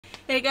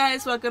Hey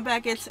guys, welcome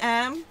back. It's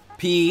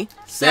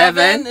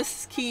P7.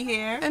 This is Key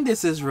here. And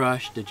this is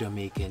Rush, the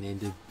Jamaican in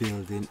the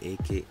building,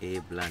 aka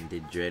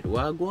Blonded Dread.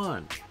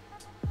 Wagwan.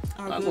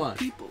 Our good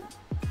people.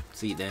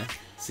 See it there?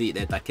 See it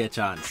there, to catch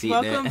on. See it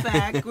Welcome there.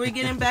 back. We're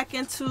getting back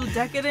into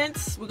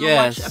Deca-Dence. We're going to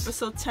watch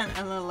episode 10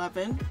 and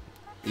 11.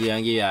 Yeah,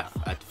 and yeah,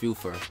 at few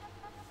for.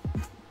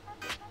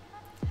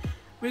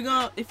 We're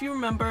going to, if you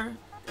remember,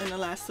 in the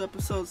last two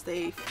episodes,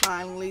 they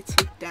finally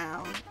took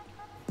down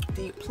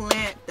the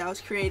plant that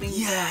was creating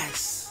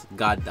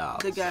God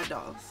dolls. The God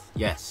dolls.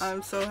 Yes.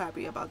 I'm so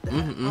happy about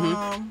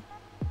that.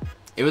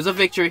 It was a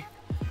victory.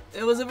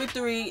 It was a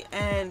victory,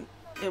 and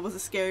it was a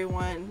scary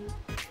one,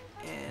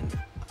 and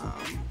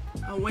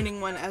a winning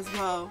one as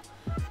well.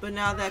 But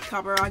now that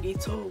Kaburagi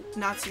told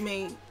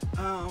Natsume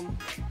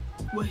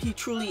what he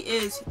truly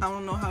is, I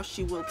don't know how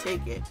she will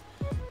take it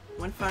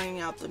when finding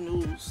out the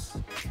news.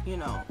 You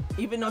know,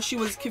 even though she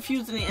was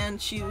confused in the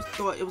end, she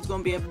thought it was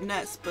going to be a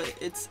nest, but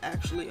it's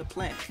actually a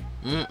plant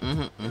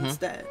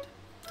instead.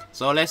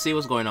 So let's see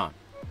what's going on.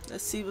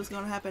 Let's see what's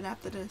going to happen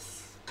after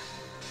this.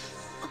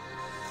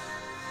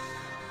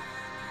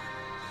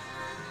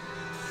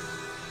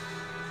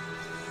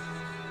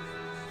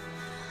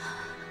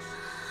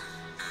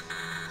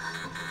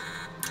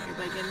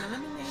 Everybody getting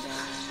eliminated.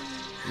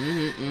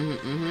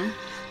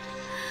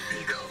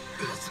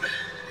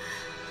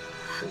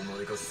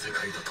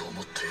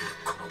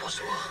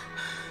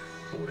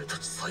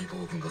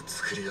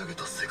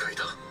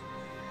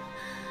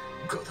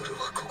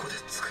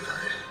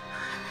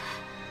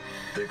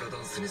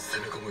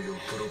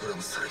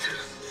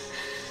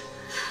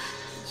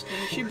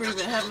 She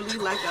breathing heavily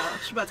like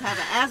she about to have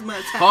an asthma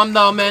attack. Calm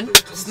down, man.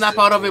 Snap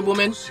out of it,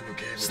 woman.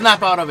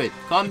 Snap out of it.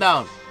 Calm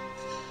down.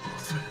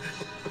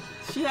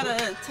 She had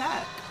an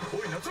attack.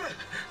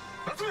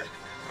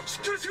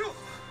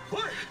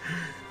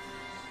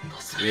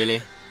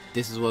 Really?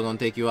 This is what's gonna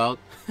take you out?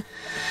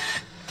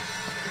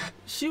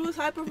 She was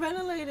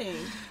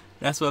hyperventilating.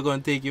 That's what's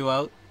gonna take you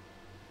out?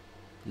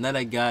 Not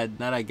a god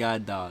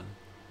doll.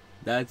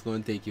 That's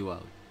gonna take you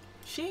out.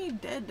 She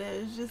ain't dead.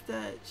 It's just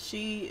that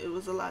it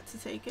was a lot to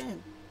take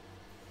in.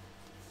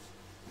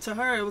 To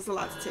her, it was a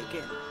lot to take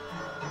in.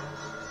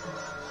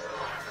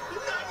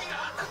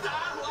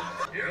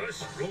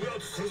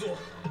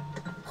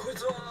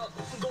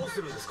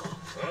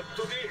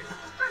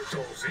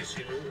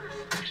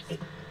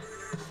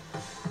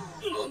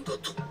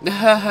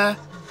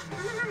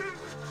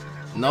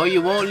 No,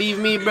 you won't leave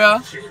me, bro.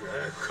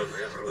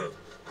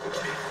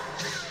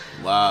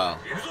 Wow.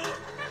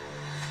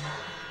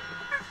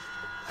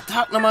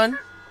 Attack, no man.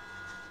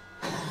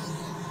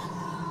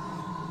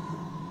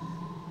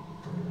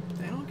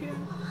 They don't care.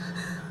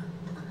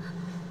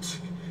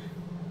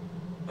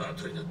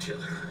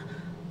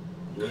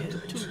 Yeah,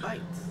 2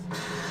 bites.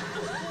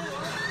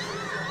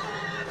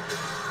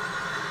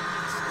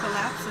 It's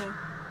collapsing.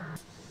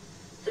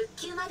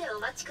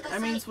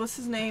 That means what's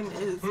his name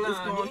is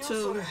going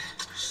to.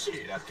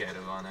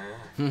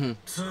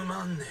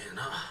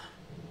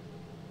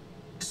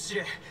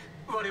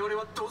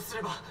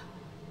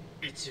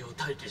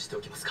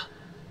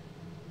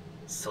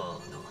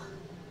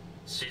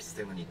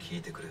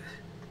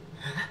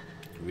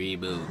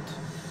 Reboot.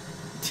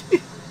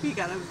 He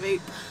got a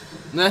vape.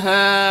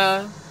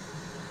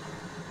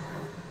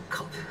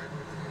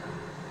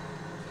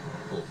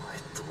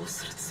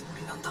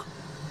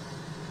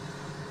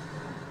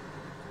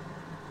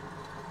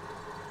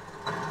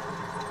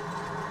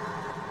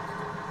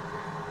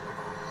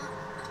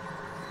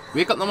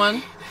 Wake up, no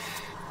man.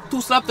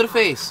 2 slap to the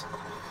face.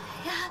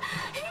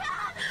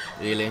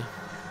 Really?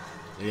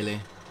 Really?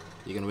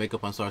 You gonna wake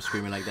up and start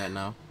screaming like that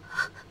now?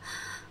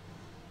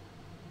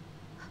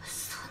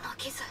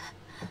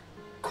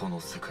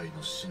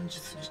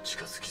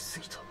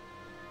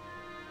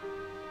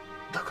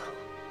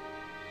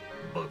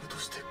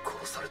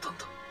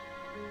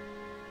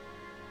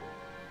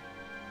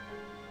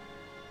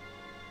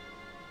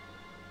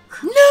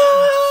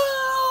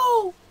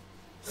 No!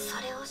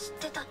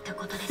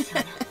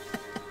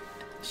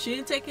 She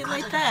didn't take it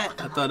like that.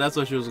 I thought that's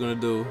what she was gonna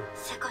do.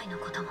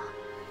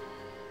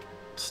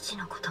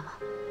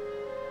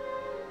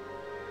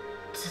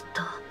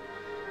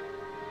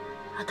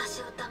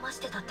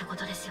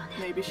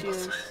 Maybe she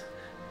is.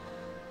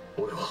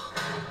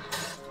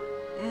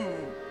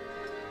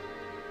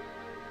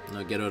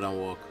 No, get out and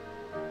walk.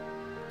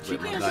 She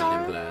With my can't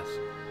goddamn glass.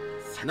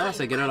 No, I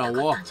said get out and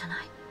walk.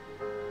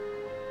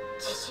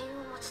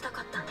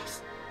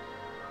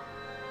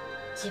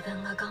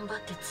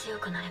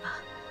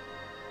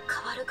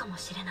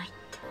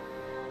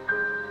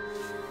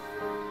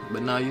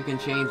 But now you can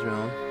change,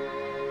 man.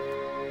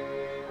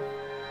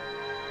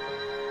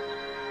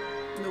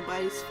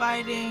 Nobody's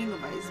fighting,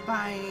 nobody's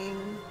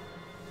buying.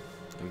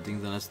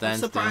 Everything's on a I'm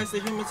standstill. surprised the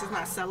humans is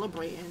not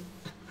celebrating.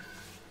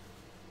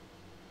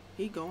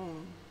 He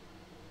gone.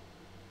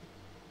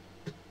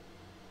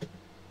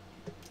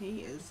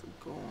 He is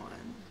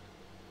gone.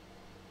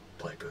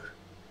 Piper.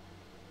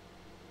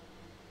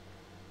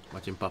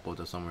 Watch him pop out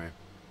of somewhere.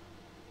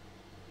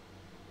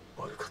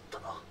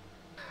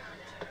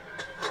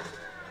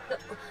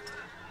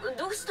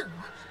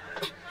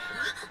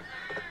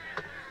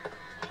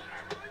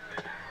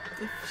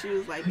 She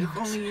was like, if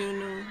only you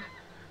knew.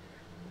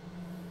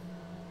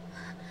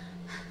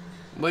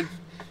 But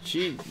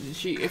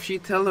if she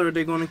tell her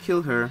they're gonna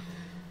kill her,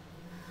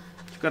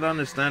 you gotta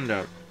understand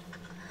that.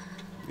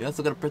 You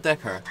also gotta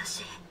protect her.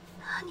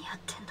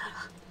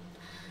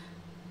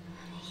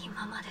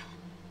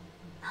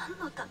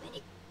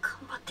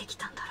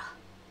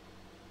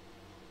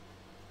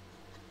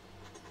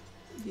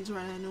 He's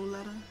writing a new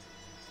letter.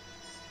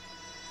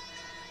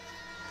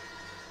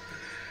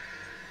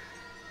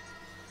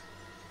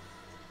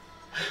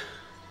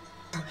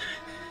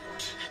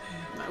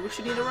 What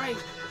you need to write?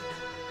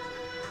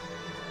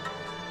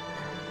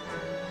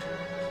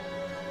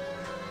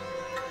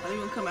 Are they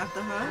gonna come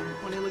after her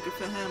when they're looking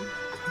for him?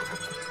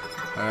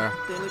 Her.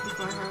 They're looking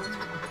for her.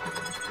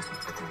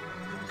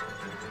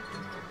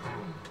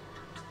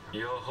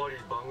 やはり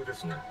バグで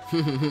すね。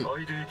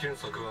ID 検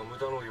索は無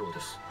駄のよう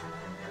です。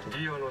デ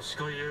ィアの視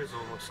界映像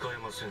も使え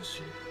ません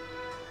し。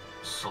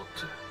さ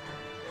て。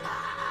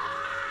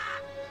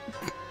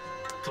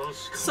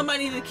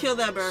Somebody need to kill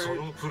that bird. そ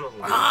のプラン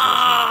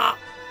が。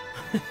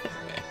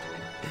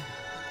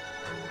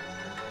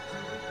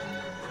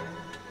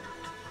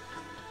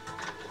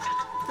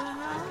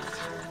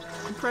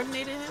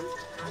Impregnated him?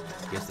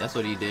 Yes, that's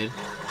what he did.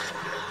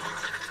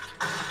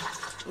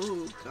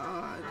 Oh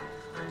God.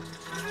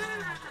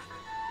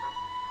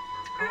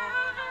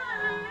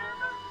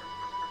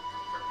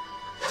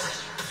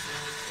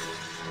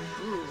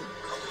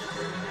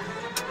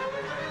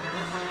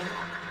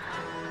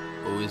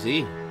 Who is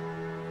he?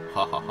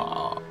 Ha ha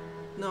ha.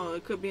 No,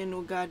 it could be a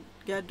new god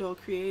dog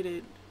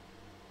created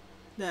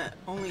that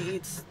only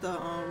eats the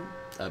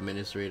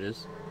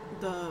administrators.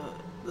 The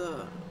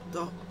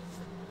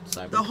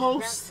Cyber.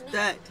 hosts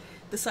that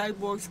the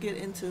cyborgs get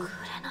into.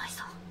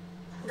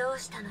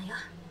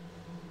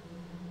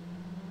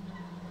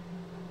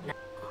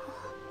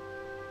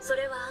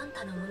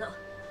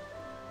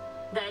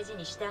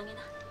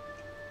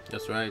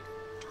 That's right.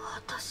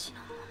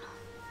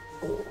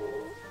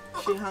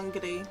 She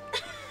hungry.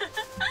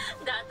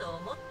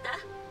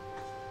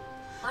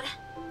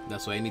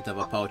 That's why you need to have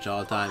a pouch all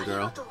the time,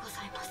 girl.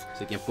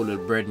 So you can put a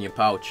little bread in your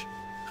pouch.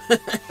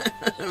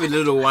 With a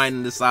little wine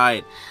on the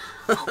side.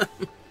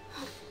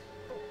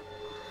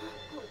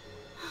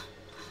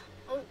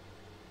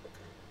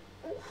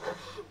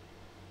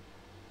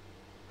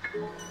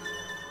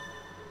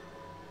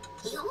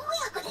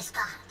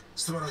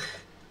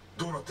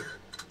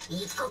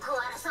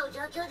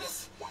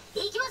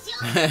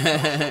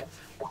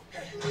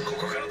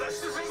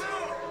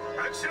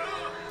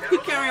 He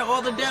carrying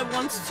all the dead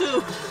ones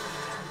too.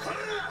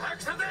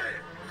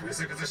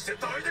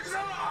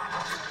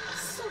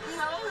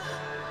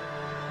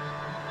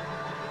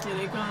 Here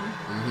they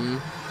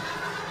come.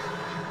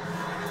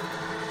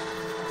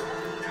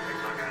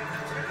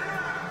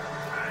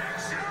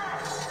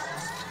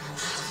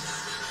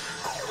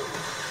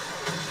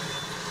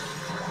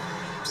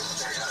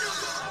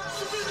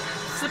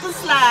 Slip and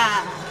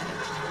slide.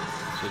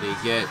 That's what they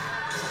get.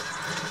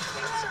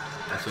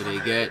 That's what they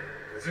get.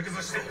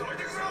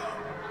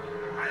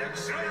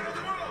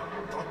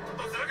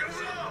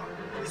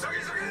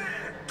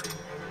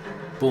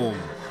 Boom.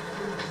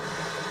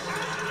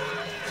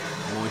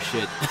 More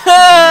shit.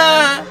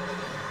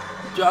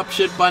 Drop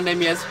shit on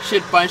them, yes.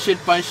 Shit pan, shit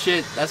pan,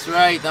 shit. That's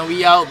right. And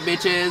we out,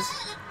 bitches.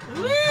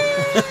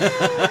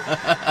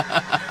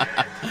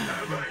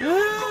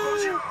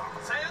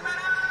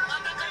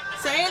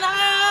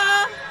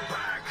 Sayonara.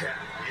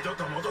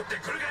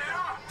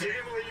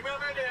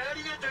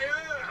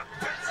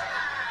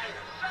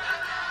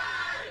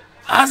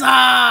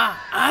 Asa!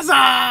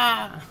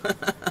 Asa!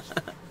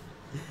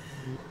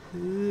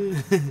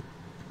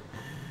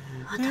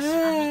 私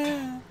が見て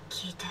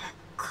聞いて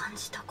感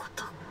じたこ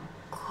とか。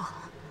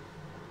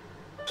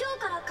今日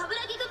から冠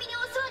城組にお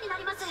世話にな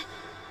ります。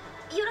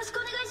よろしくお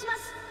願いしま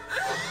す。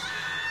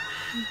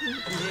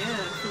Yeah,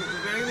 from the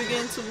very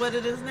beginning to what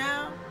it is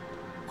now.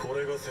 こ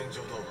れが戦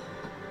場だ。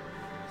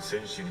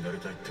戦士になり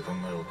たいって考え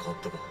は変わ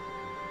ったか。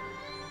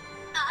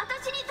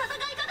私に戦い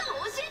方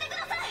を教えてく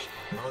ださい。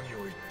何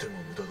を言っても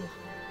無駄だ。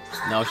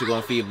 Now she's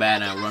gonna feel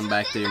bad and run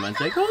back to him and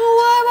say,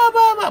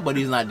 oh, but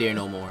he's not there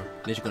no more.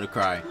 Then she's gonna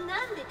cry.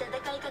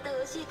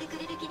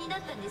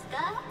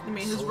 You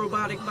mean his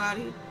robotic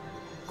body?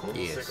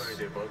 Yes.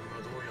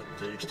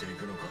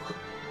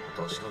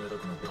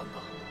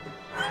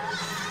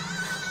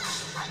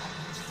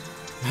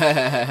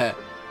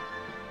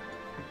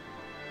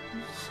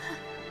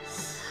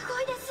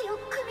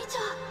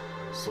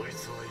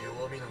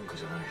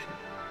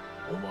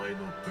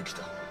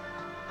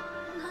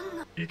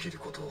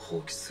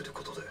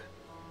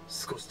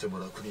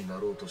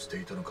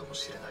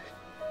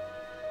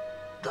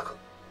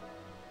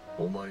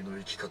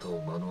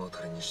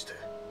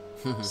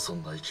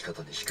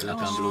 Black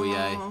and blue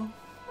eye.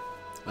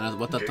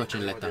 What a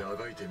touching letter.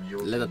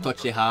 Let her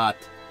touch your heart.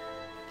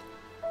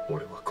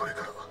 俺はこれ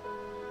から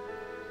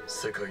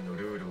世界の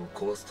ルールを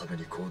壊すため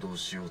に行動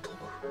しようと思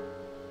う。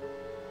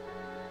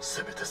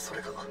せめてそ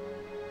れが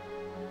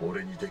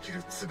俺にでき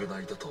る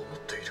償いだと思っ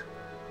ている。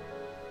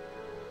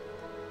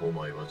お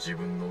前は自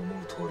分の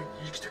思う通りに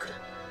生きてくれ。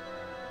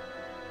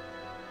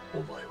お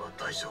前は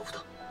大丈夫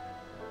だ。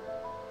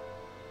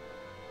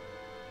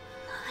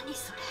何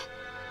それ。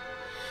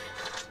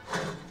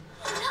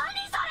何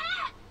そ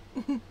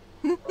れ。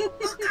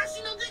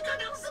昔のデカ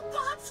ダンスパ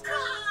ーツか。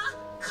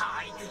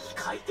快適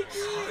快適。最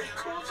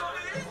高じゃね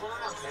え。こんな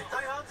の絶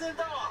対安全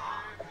だわ。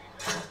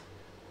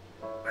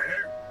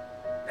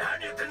何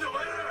言ってんだお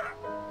前ら。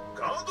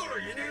ガード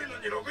ルいねえの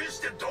にログインし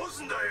てどう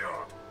すんだ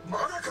よ。ま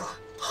だか。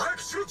早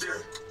くしろって。もう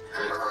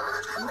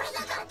これ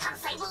だから単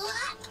細胞は。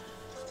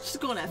She's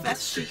going as fast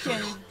as she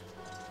can.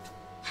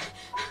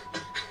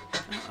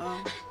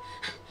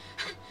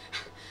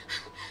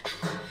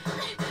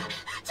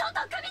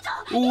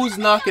 Who's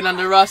knocking on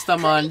the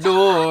Rastaman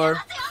door?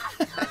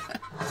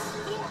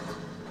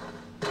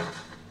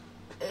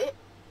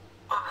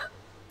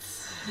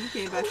 He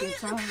came back in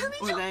time,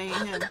 or that ain't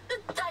him.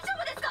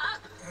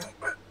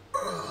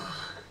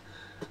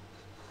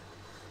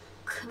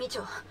 組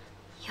長、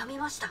読み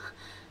ました。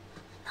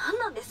何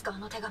なんですかあ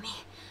の手紙。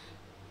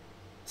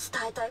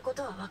伝えたいこ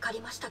とは分か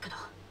りましたけど、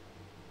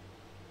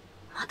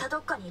またど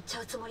っかに行っち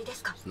ゃうつもりで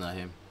すか。 It's not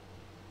him.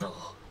 あ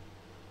あ、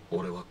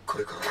俺はこ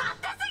れから。勝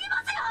手すぎ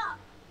ますよ。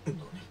何？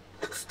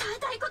伝え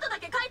たいことだ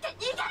け書いて逃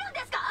げるんで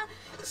すか。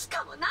し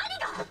かも何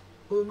が。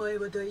お前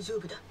は大丈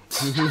夫だ。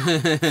大丈夫じゃな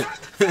いです。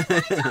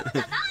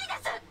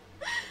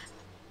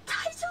大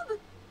丈夫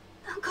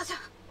なんかじゃ。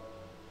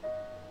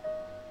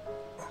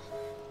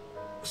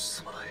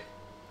すまない。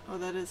Oh,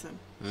 that is him.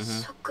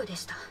 ショックで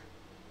した。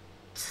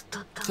ずっと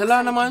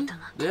Selanaman,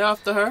 they're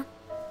after her.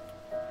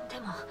 で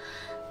も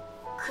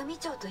組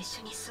長と一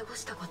緒に過ご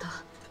したこと、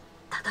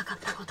戦っ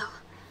たこと、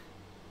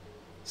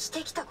し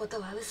てきたこ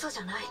とは嘘じ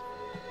ゃない。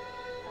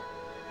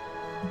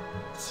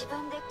自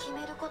分で決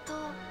めること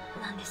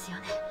なんですよ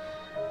ね。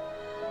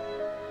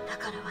だ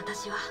から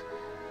私は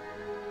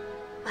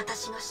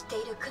私の知って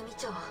いる組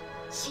長を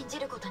信じ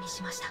ることに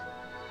しました。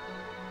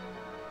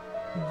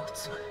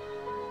夏目。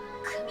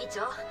組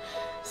長、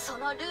そ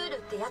のルール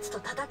ってやつと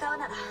戦う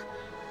なら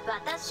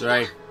私 That's が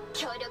right.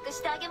 協力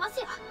してあげます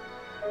よ。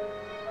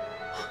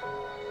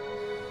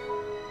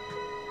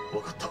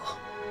分かった。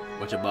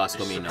 Watch your boss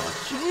come in now.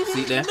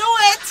 See there? Knew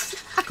it!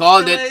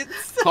 Called Knew it.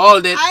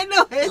 Called it. I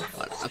knew it.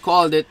 I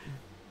called it.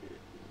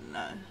 No.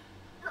 I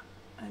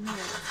knew it.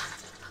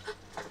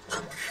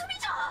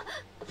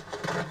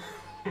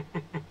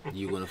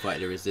 You gonna fight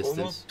the 思っ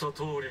resistance? た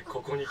通り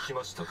ここに来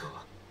ました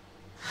か。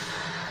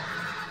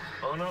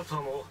あなた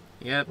も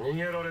Yep. 逃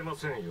げられま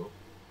せんよ。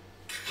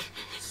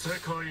世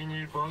界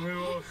にバグ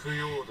は不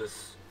要で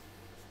す。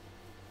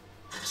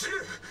チ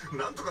ル、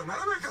なんとかな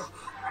らないか。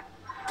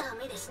ダ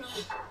メですね。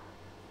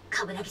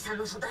冠城さん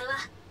の素体は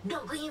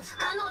ログイン不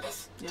可能で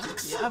す。 Yeah,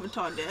 yeah,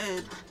 Avatar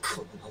dead.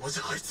 このままじ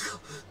ゃあいつが。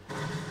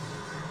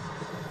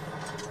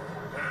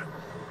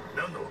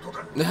何の音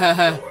だ。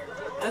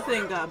 That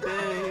thing got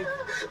big.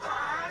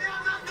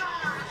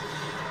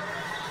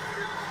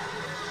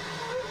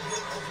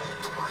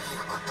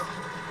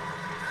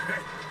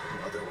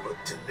 まだ終わっ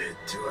てねえっ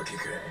てわけ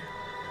か。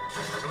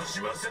楽し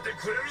ませて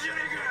くれるじゃ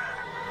ねえか。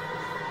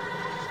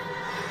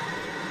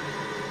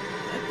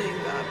 That thing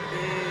got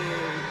big.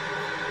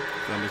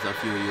 From just a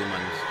few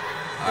humans.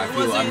 A That few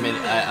wasn't him.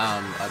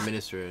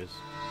 administrators.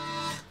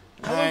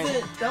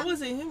 That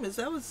wasn't humans.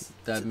 That was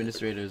The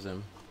administrators,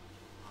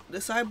 the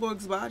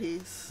cyborgs'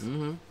 bodies.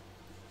 Mm-hmm.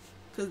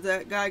 Because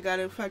that guy got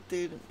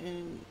infected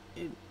and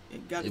it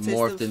got a It taste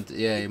morphed of, into,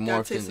 yeah, it got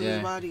a morphed taste into, of his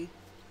yeah. body.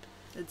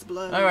 It's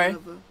blood. All or right.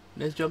 whatever.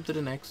 Let's jump to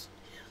the next.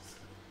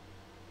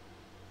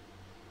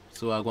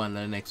 So I'll go on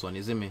to the next one,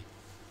 isn't me?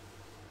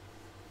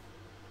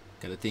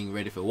 Got a thing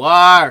ready for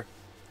war.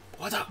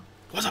 What's up?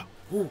 What's up?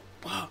 Ooh,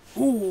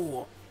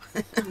 ooh.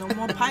 No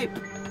more pipe.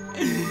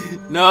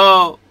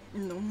 No.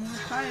 No more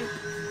pipe.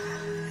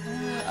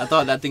 I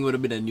thought that thing would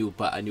have been a new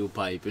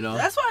pipe, you know?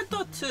 That's what I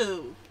thought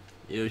too.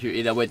 You know, she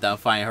either went and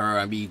find her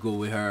and be good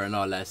with her and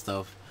all that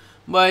stuff.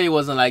 But he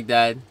wasn't like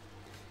that.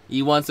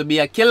 He wants to be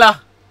a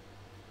killer.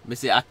 Me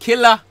say a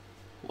killer.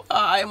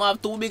 I'm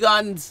have 2 big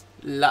guns.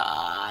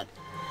 Lord.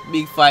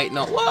 Big fight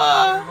now.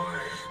 What?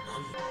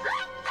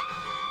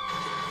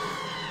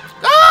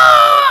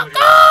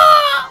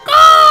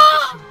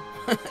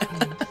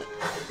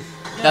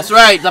 That's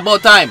right. It's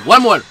about time.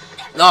 One more.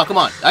 No, come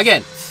on.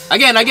 Again.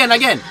 Again.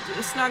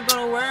 It's not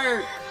gonna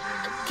work.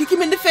 Kick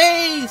him in the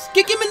face.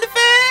 Kick him in the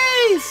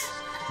face.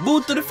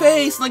 Boot to the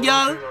face, na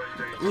girl.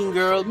 Mean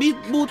girl.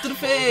 Boot to the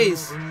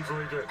face.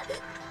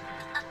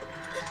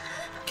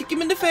 Kick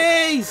him in the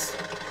face.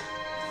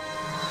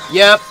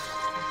 Yep.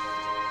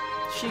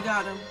 She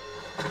got him.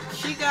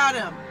 She got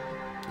him.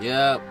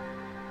 Yep.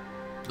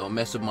 Don't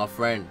mess with my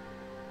friend.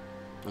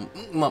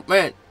 My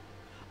man.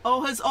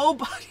 Oh, his old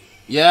body.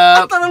 I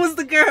Yep. thought it was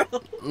the girl.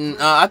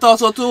 I thought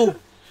so too.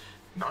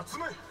 夏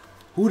目。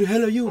 Who the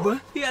hell are you, bro?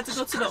 He had to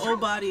go to the old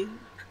body.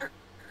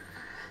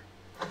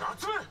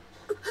 夏目。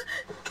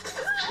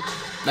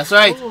 That's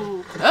right.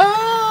 Ooh.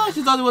 Ah,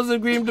 she thought it was the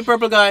green, the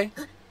purple guy.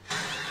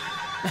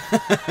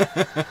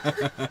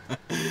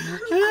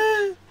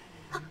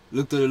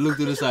 Look to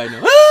the side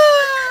now. Ah!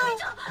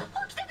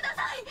 起きてくだ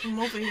さい。Come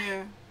over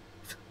here.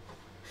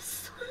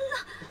 そん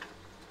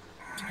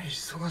な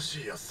忙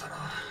しいやつだな。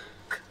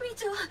組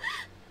長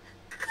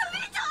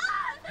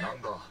な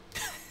んだ。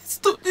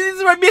 Stop! This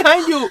is right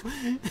behind you.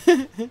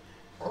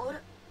 あれ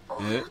あ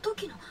の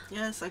時の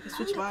Yes, I can な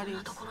ん switch でこん bodies.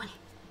 なところに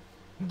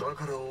だ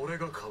から俺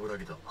が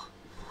冠城だ。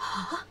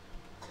は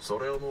そ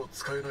れはもう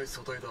使えない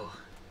素体だ。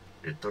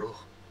言ったろ。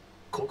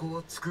ここ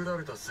は作ら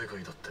れた世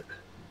界だって。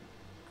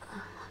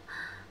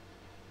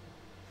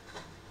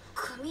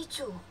組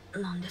長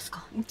なんです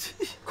か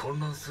混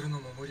乱するの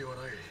も無理は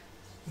ない。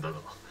だが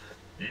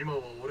今は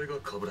俺が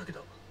冠城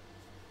だ。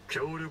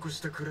協力し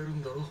てくれる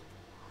んだろ。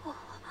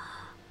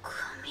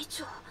組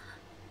長殴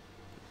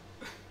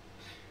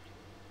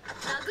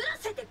ら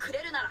せてく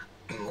れるなら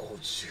もう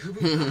十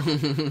分だろ。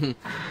 Yeah.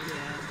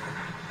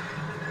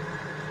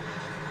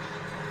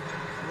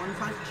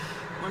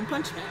 One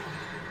punch man.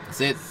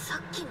 That's it. さ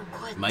っきの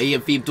声 My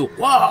EM theme too.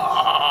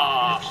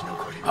 Wow!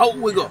 How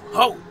we go?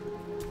 How?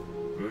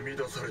 生み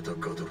出された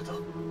ガドルだ。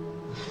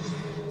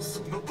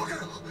そんなバカ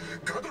な。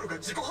ガドルが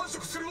自己繁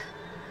殖する。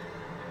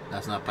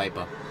 That's not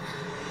Piper. I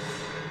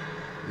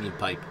mean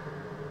pipe.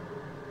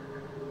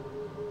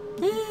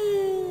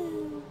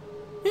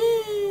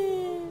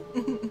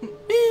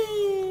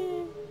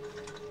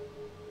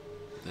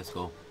 Let's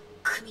go.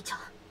 組長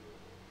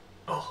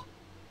あ、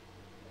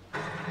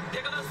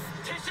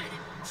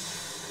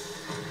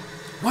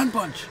 One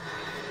punch.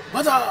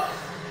 What's up?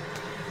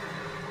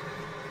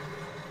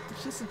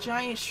 It's just a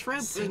giant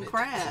shrimp and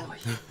crab.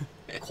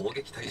 攻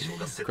撃対象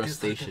が設定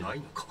されてない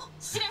のか。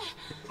司令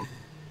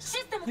シ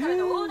ステムから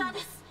のオーダーで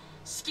す。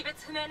識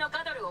別不明の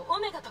ガドルをオ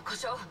メガと呼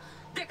称。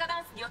デカ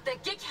ダンスによって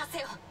撃破せ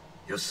よ。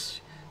よ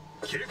し、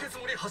吸血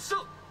鬼発射。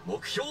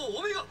目標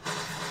オメガ。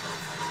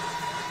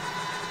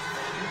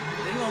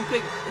 They're gonna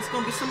pick. It's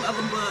gonna be some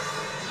other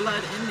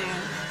blood in there.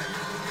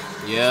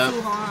 Yeah.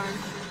 Too hard.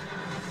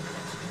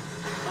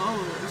 Oh,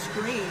 it's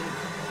green.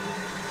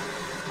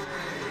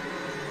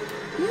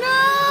 No!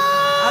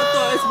 I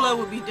thought its blood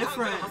would be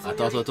different. I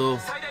thought so too.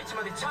 最大値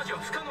までチャージは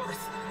不可能で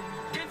す。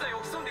現在オ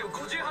プション量 58%。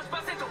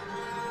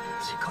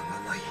時間が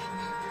ない。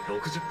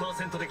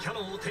60% でキャ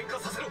ノンを点火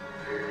させろ。了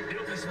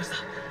解しました。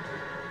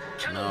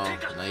キャノ No, ン点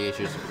火。 now you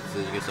should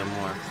get some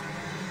more.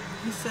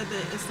 He said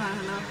that it's not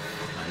enough.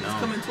 I It's know.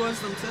 coming towards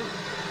them too.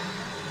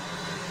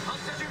 発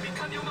射準備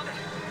完了まで。5、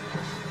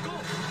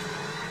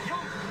4、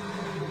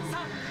3、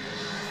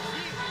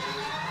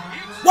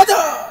2、1。 What the?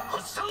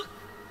 発射。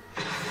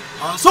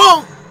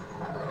 Awesome!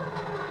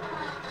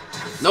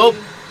 Nope.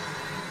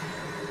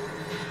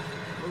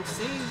 We'll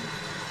see.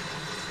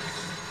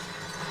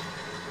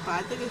 But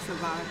I think it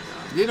survived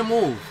though. Didn't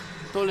move.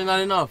 Totally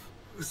not enough.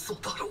 嘘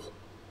だろ。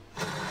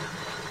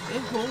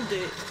 It hold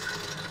it.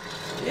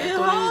 Yeah, It it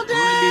would hold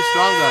only be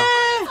stronger. it.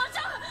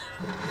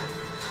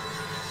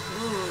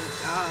 Oh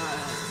god.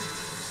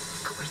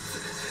 こい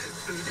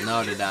つ。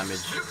 Now the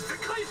damage.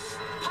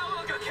 パ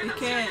ワーが You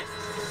can't.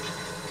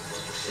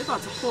 It's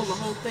about to pull the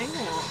whole thing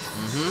off.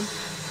 Mm-hmm.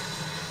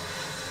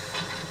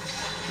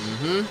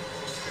 Mm-hmm.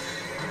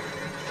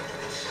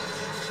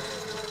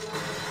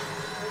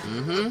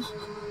 Mm-hmm.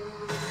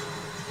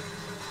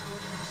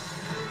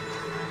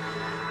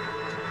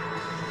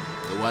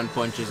 The one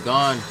punch is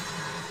gone.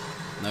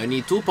 Now you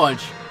need two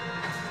punch.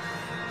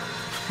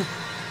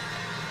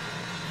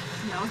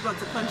 Now it's about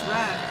to punch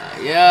back.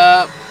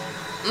 Yeah.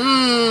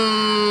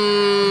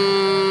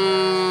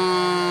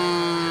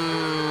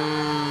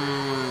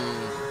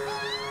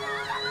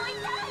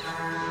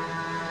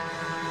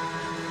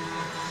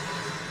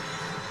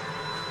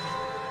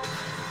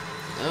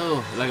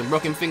 Oh, like a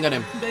broken finger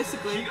them. 被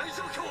Basically. 害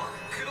状況は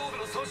クローブ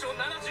の損傷 75%。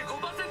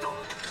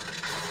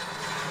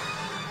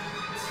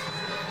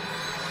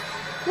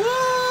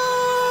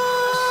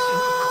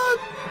 What?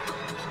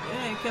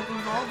 Yeah, it kept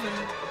evolving.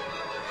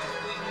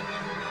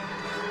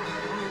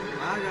 Oh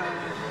my god.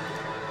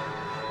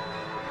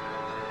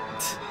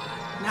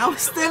 Now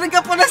it's standing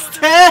up on its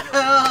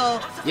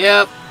tail.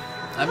 Yep.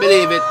 I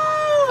believe it.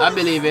 I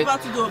believe it. It's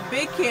about to do a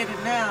big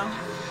cannon now.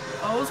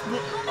 Oh,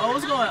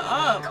 it's going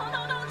up. こ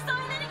の大きさ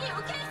エネルギー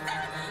を検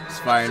出。 It's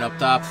firing up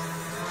top.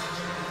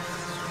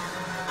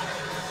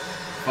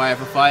 Fire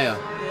for fire.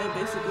 Yeah,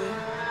 basically.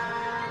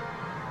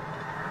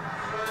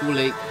 Too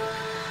late.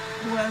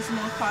 Who has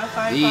more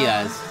fire? He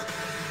has.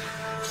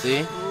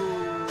 See? Ooh.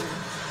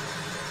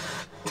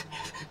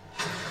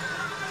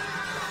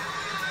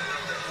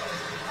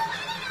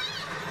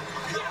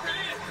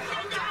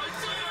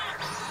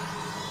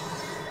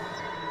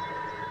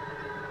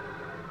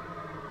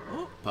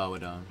 Oh, Power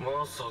down.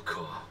 まさ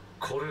か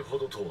これほ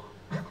どとは。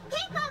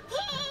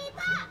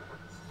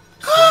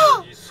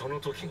ついにその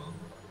時が。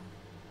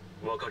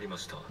わかりま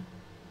した。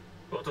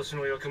私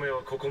の役目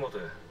はここまで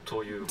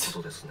というこ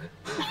とですね。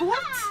 what?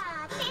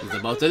 He's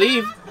about to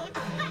leave.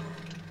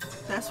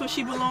 That's where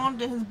she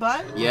belonged, in his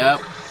butt? Yep.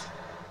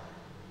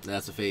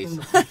 That's a face.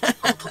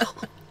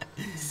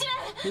 司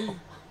令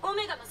オ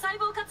メガの細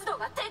胞活動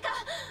が低下。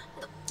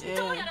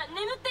どうやら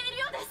眠っている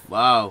ようです。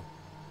 Wow.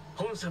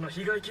 本社の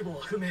被害規模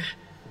は不明。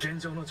現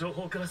状の情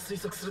報から推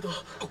測すると。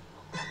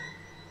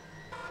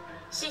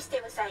シス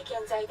テムさえ健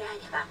在であれ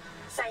ば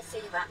再生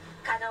は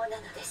可能な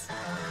のです。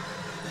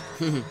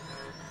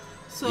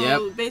 So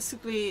Yep.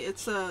 basically,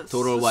 it's a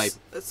Total wipe.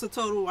 It's a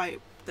total wipe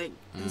thing.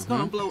 It's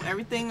gonna blow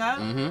everything up.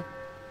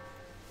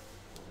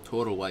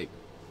 Total wipe.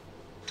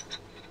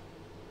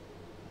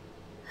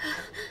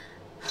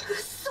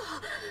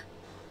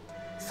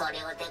 そ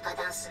れをデカ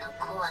ダンスの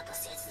コアと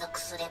接続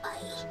すれば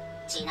い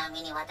い。ちな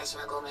みに私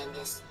はごめん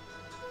です。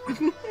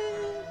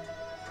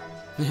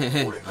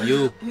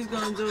You. He's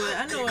gonna do it.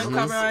 I know when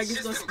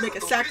Kabaragi's gonna make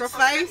a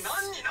sacrifice.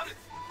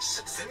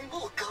 所詮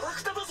もうガラ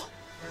クタだぞ。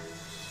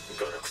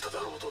ガラクタだ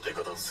ろうとデ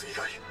カダンス以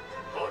外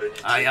あれに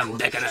I am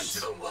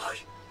Deca-Dence. 手段はな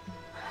い。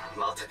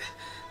待て、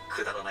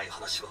くだらない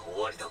話は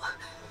終わりだ。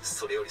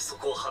それよりそ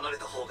こを離れ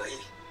た方がいい。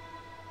組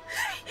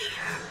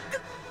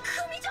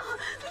長、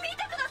見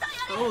てください。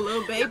 Oh,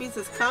 little babies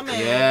is coming.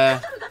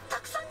 Yeah. ガドルが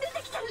たくさん出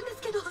てきてるんで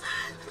すけど。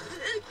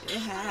 It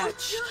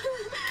hatched.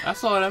 I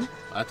saw them.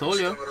 I told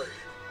you.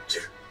 ジ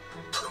ェル、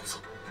頼むぞ。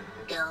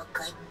了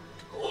解。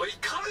おい、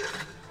カメラ。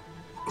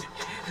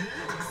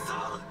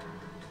さあ、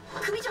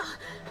組長、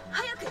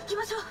早く行き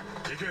ましょう。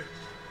行け。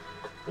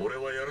俺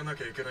はやらな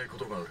きゃいけないこ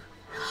とがある。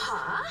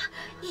は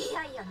あ？い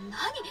やいや、何？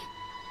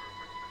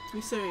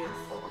 You serious?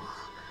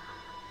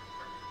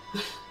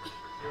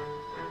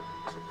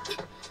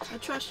 I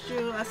trust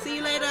you. I'll see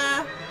you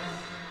later.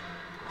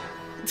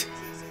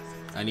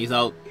 And he's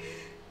out.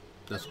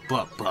 Just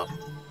pop, pop.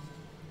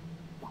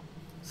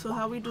 So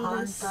how we do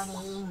本 this? 当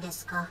にいいんで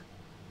すか？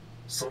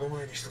その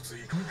前に一つ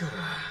いかんから。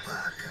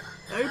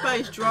バ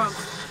Everybody's drunk.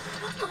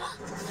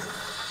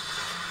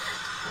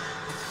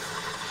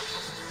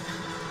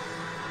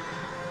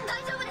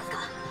 大丈夫ですか？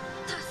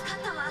助かっ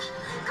たわ。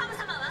カム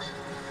様は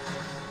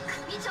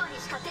組長に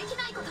しかでき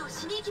ないことを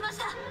しに行きまし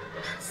た。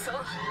そう。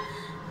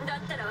だっ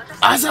たら私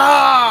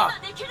Asa!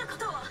 今できるこ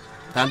とを。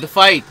 Time to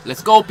fight.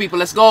 Let's go, people.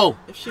 Let's go.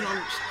 If she don't, you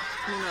know.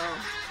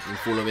 And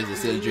full of it is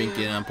still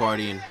drinking and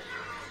partying.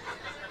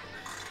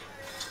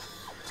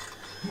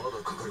 まだ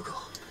かかる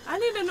か。 I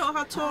need to know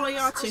how tall they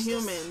are to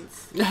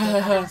humans. デ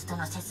カダンスと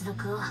の接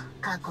続を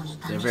過去に試し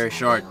た They're very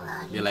short.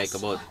 They're like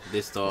about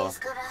this で tall. す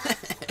から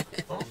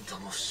あんた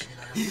も不思議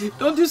なやつ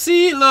だな。 Don't you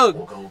see it? Look.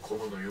 他をコ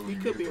ブのように You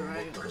見 could る be と思っ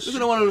right. たら Look at the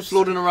one who's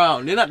floating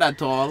around. They're not that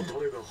tall. ど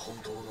れが本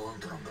当のあん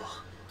たなんだ。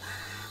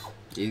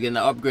 He's getting an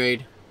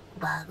upgrade.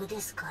 バグ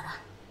ですから。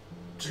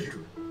ジ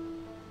ル、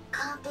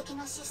完璧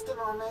なシステ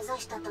ムを目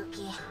指したと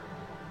き、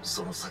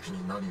その先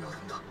に何がある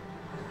んだ。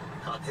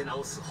立て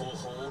直す方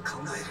法を考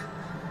える。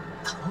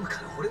頼むか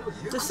ら俺の言う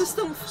こと The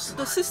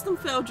system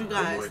failed you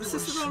guys. The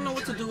system don't know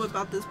what to do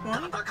about this point.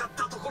 戦っ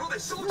たところで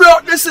勝負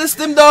Brought the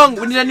system down.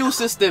 We need a new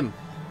system.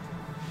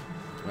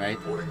 Right?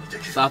 俺にで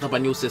きる Start up a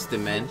new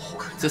system, man.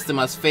 System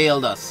has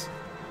failed us.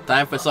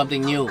 Time for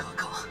something new. 人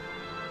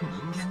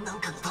間なん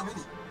かのため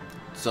に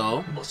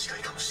So, 間違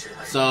いかもしれ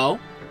ない so,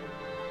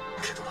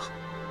 けどな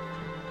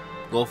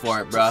go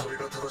for it, bruh.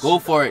 Go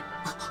for it.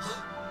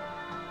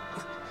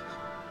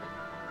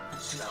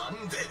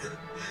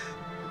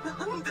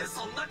 なんで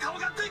そんな顔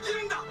ができ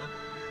るんだ。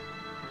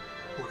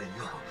俺に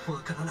は分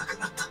からなく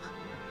なった。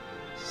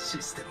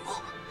システムも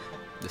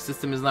The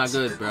system is not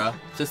good, bruh.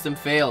 System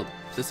failed.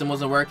 System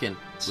wasn't working.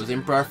 It was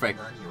imperfect.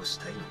 何をし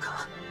たいの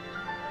か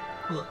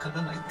分か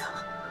らないん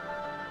だ。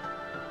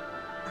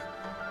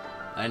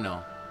 I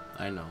know.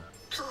 I know.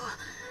 そう。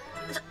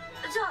じ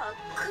ゃあ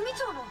組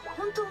長の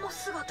本当の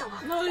姿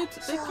は？ No, they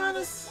kind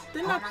of,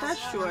 they're not that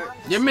short.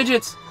 They're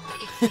midgets.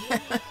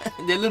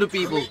 They're little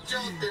people.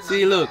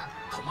 See, look.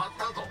 止まっ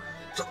たぞ。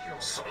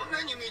そん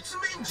なに見つ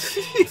めんじ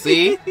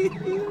See?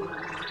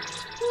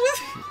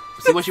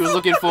 See what she was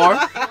looking for? 可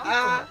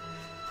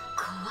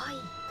愛い。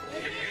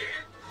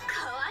可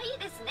愛い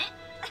ですね。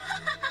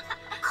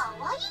か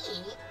わいい？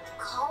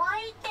かわ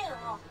いいってよ。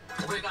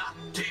ゃん。これが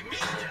デ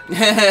ミ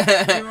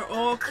They were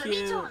all 組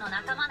cute. 長の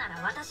仲間な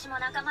ら私も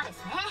仲間で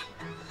すね。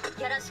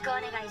よろしくお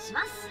願いし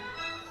ます。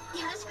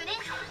よろしくね。よ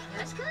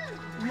ろしく。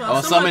 Well,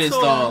 Oh, someone somebody's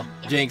told- tall.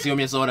 Jinx, give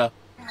me a soda.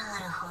 な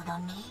るほど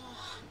ね。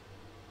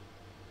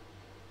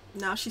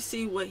 Now she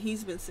see what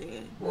he's been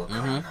seeing. 分か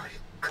らない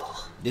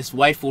か。 This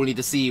white fool need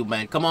to see you,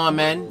 man. Come on,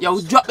 man.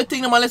 Yo, drop the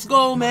thing, man. Let's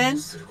go, man.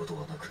 すること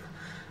はなく、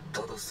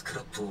ただスク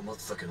ラップを待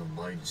つだけの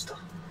毎日だ。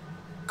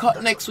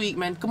 Cut next week,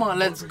 man. Come on,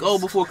 let's go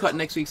before cut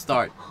next week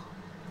start.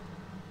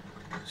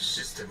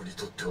 システムに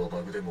とっては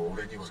バグでも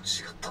俺には違っ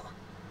た。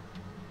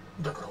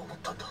だから思っ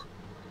たんだ。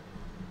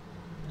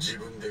自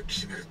分で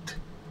決めるって。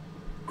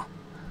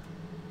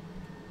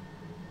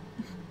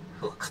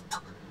分かっ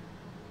た。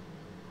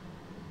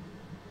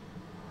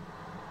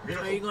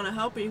 Are you gonna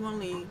help or are you gonna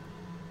leave?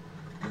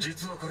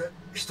 実はこれ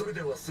一人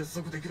では接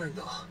続できないん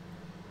だ。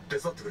手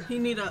伝ってくれ。 He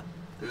need a.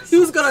 He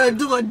was gonna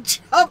do a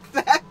jump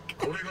back.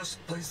 これが失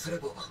敗すれ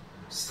ば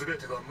全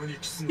てが無に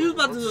帰す He was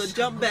about to do a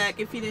jump back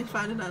if he didn't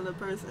find another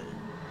person.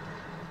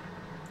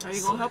 Are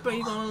you gonna help or are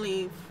you gonna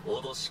leave?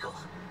 脅しか。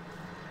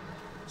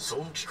そ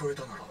う聞こえ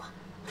たなら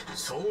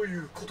そうい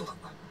うことだ。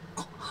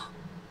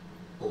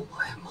お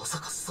前まさ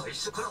か最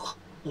初から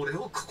俺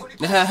をここに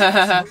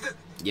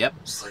Yep.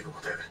 最後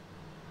まで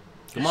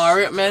Come on,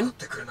 hurry up, man. っ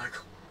てくれない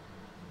か。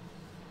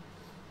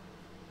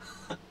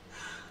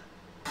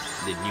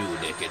The new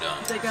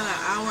Deca-Dence. They got an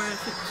hour and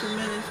 15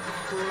 minutes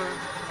before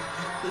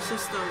the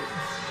system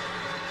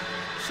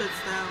shuts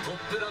down. トッ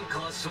プランカ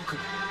ー諸君、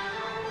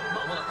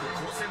まもなく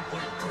交戦ポイ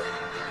ントへ。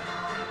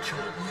今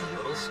日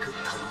もよろしく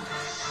頼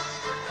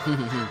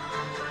む。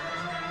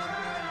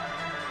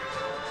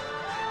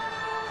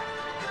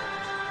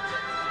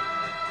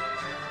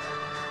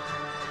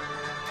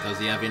Does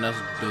he have enough?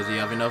 Does he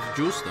have enough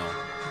juice though?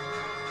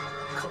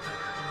 カペ、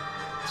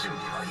準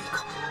備はいい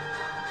か。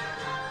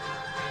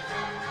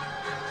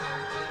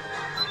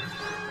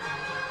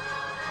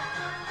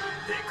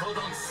デカ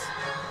ダンス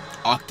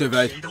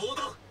Activate. 起動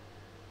だ。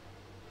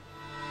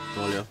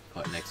 Told you.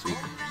 Cut next week.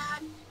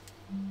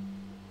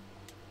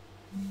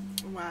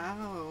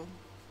 Wow.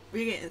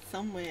 We're getting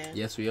somewhere.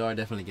 Yes, we are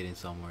definitely getting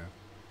somewhere.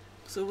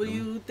 So what do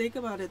you think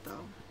about it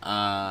though?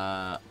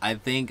 I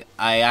think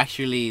I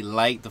actually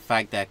like the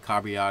fact that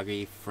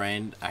Kabriage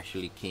friend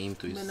actually came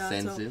to his Minato.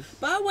 senses.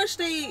 But I wish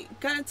they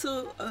got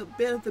into a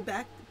bit of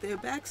their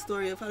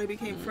backstory of how they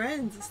became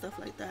friends and stuff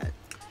like that.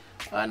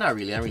 Not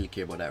really. I don't really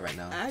care about that right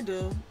now. I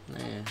do. Nah, I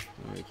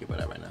don't really care about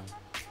that right now.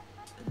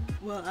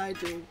 Well, I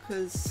do,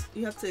 because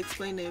you have to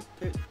explain their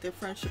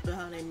friendship and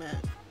how they met.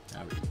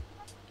 Not really.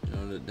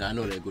 You know, I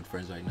know they're good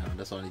friends right now.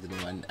 That's all I need to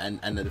know.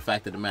 And the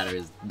fact of the matter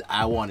is,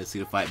 I want to see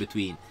the fight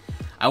between.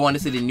 I want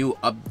to see the new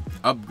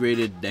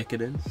upgraded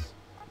Deca-Dence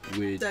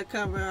with. That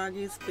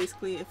Kaburagi is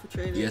basically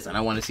infiltrated. Yes, and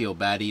I want to see how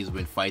bad he's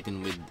been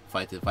fighting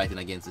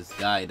against this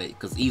guy,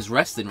 because he's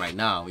resting right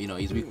now. You know,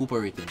 he's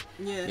recuperating.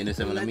 Yeah. You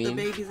understand what I mean?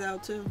 The baby's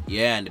out too.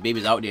 Yeah, and the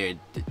baby's out there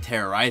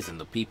terrorizing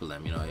the people.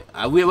 Them, you know.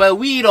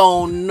 We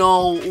don't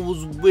know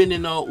who's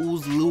winning or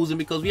who's losing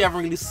because we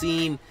haven't really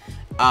seen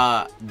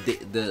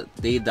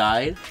they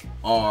died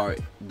or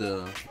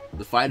the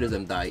fighters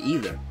them die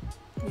either.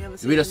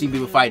 We just see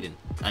people fighting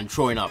and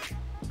throwing up.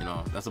 You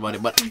know, that's about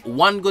it. But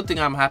one good thing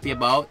I'm happy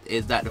about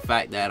is that the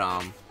fact that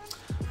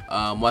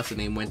what's the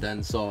name went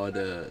and saw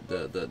the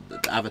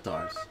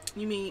avatars.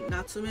 You mean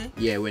Natsume?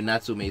 Yeah, when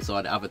Natsume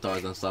saw the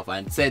avatars and stuff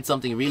and said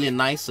something really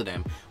nice to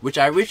them, which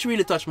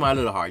really touched my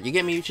little heart. You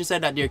get me? She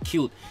said that they're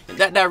cute.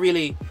 That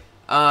really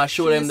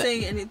showed them that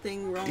say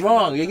anything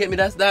wrong. You get me?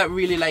 That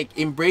really like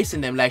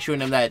embracing them, like showing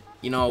them that,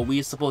 you know,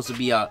 we're supposed to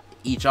be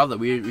each other.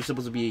 We're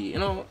supposed to be, you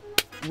know,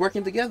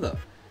 working together.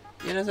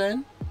 You know what I'm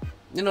saying?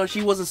 You know,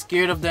 she wasn't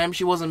scared of them.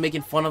 She wasn't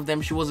making fun of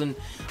them. She wasn't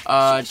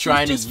trying to use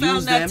them. She just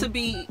found that to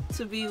be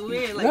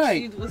weird. Like,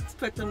 right. She was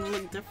expecting them to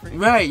look different.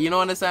 Right. You know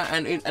what I'm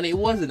saying? And it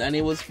wasn't. And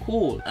it was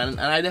cool. And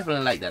I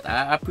definitely like that.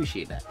 I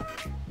appreciate that.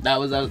 That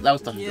was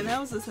touching. Yeah, that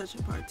was a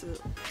touching part too.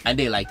 And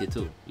they liked it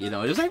too. You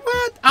know, it was like,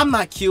 what? I'm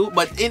not cute,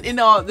 but in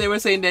all they were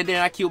saying that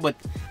they're not cute, but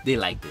they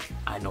liked it.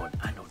 I know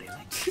they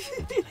liked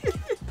it. They liked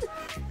it.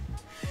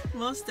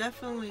 Most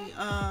definitely.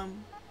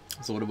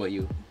 So what about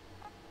you?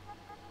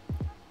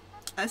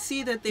 I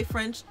see that the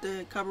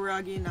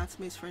Kaburagi and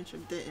Natsume's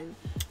friendship didn't.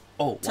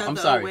 Oh, tether I'm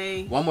sorry.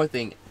 away. One more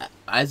thing.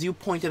 As you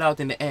pointed out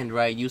in the end,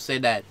 right? You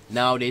said that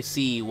now they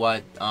see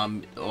what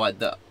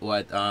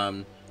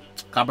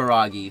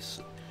Kaburagi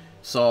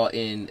saw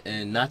in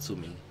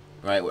Natsume,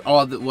 right?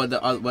 All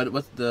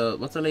what's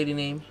the lady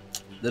name?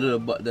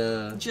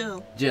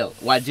 Jill.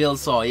 What Jill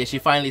saw? Yeah, she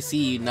finally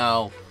see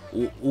now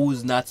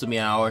who's Natsume,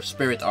 our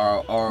spirit,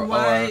 or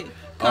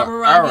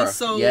Kaburagi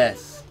so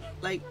yes,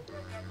 like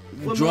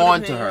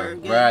drawn to her,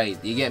 yeah.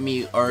 right? You get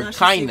me? Or now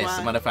kindness, as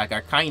a matter of fact,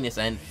 our kindness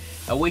and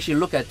the way she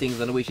look at things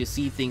and the way she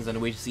see things and the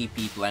way she see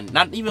people, and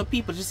not even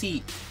people, just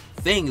see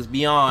things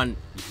beyond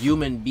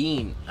human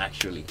being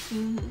actually.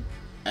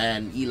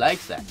 And he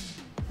likes that.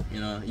 You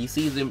know, he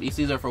sees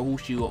her for who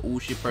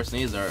she person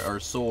is, or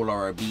soul,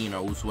 or a being,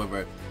 or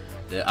whosoever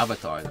the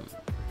avatar them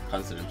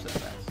consider themselves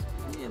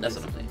as. Yeah, that's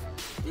what I'm saying.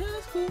 Yeah,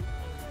 that's cool.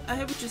 I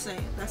hear what you're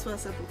saying. That's what I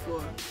said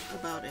before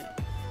about it.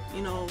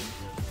 You know,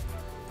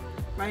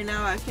 right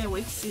now I can't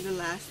wait to see the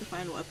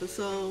final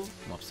episode.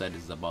 I'm upset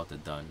it's about to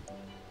done.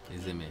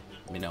 ZIMI.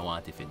 I don't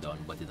want if it done,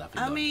 but it's after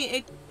I done.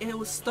 mean, it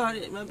was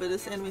started. Remember,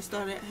 this anime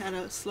had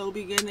a slow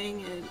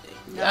beginning,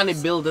 and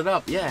it built it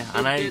up, yeah.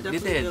 And it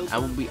did.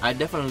 I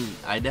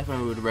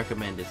definitely would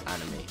recommend this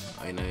anime.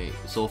 You know,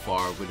 so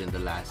far within the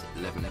last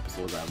 11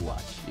 episodes I've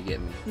watched. You get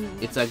me?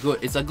 It's a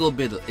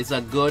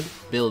good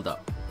build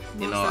up.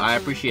 You know, I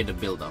appreciate the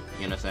build up.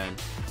 You know what I'm saying?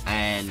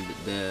 And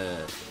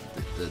the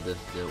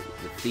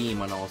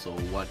theme and also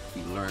what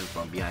we learned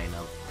from behind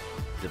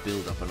the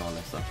build up and all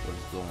that stuff was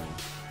going.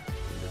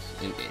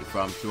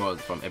 From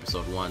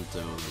episode 1 to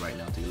right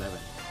now to 11.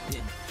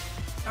 Yeah.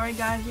 Alright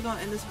guys, we're gonna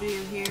end this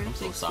video here.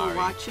 Thanks for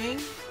watching.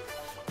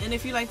 And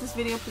if you like this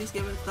video, please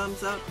give it a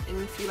thumbs up.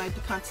 And if you like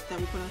the content that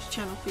we put on this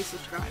channel, please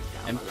subscribe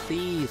down below.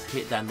 Please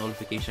hit that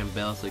notification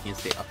bell so you can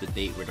stay up to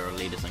date with our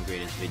latest and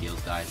greatest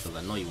videos, guys, because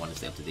I know you want to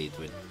stay up to date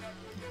with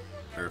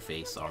her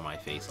face or my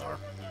face or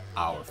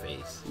our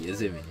face. You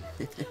see me?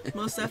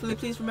 Most definitely,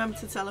 please remember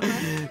to tell a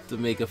friend. To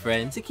make a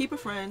friend. To keep a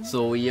friend.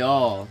 So we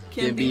all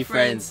can be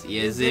friends.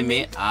 You You see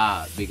me?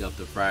 Big up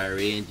the Fire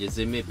Range. You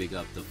see me? Big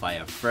up the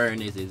Fire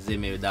Furnace. You see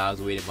me?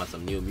 Dogs waiting for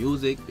some new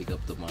music. Big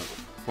up to my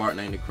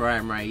partner in the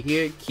crime right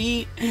here,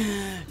 Key.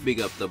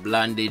 Big up the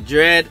Blondie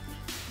Dread.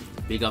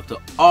 Big up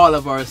to all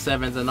of our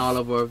 7s and all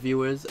of our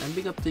viewers, and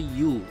big up to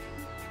you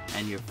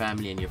and your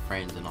family and your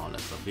friends and all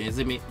that stuff. You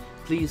see me?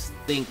 Please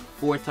think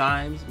 4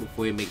 times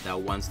before you make that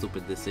one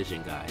stupid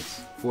decision, guys.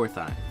 4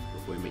 times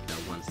before you make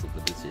that one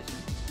stupid decision.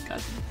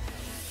 Because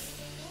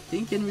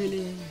thinking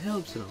really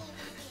helps, you know.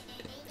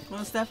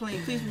 Most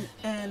definitely. Please,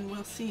 and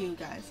we'll see you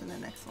guys in the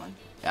next one.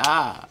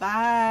 Yeah.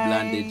 Bye.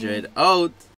 Blondie Dread out.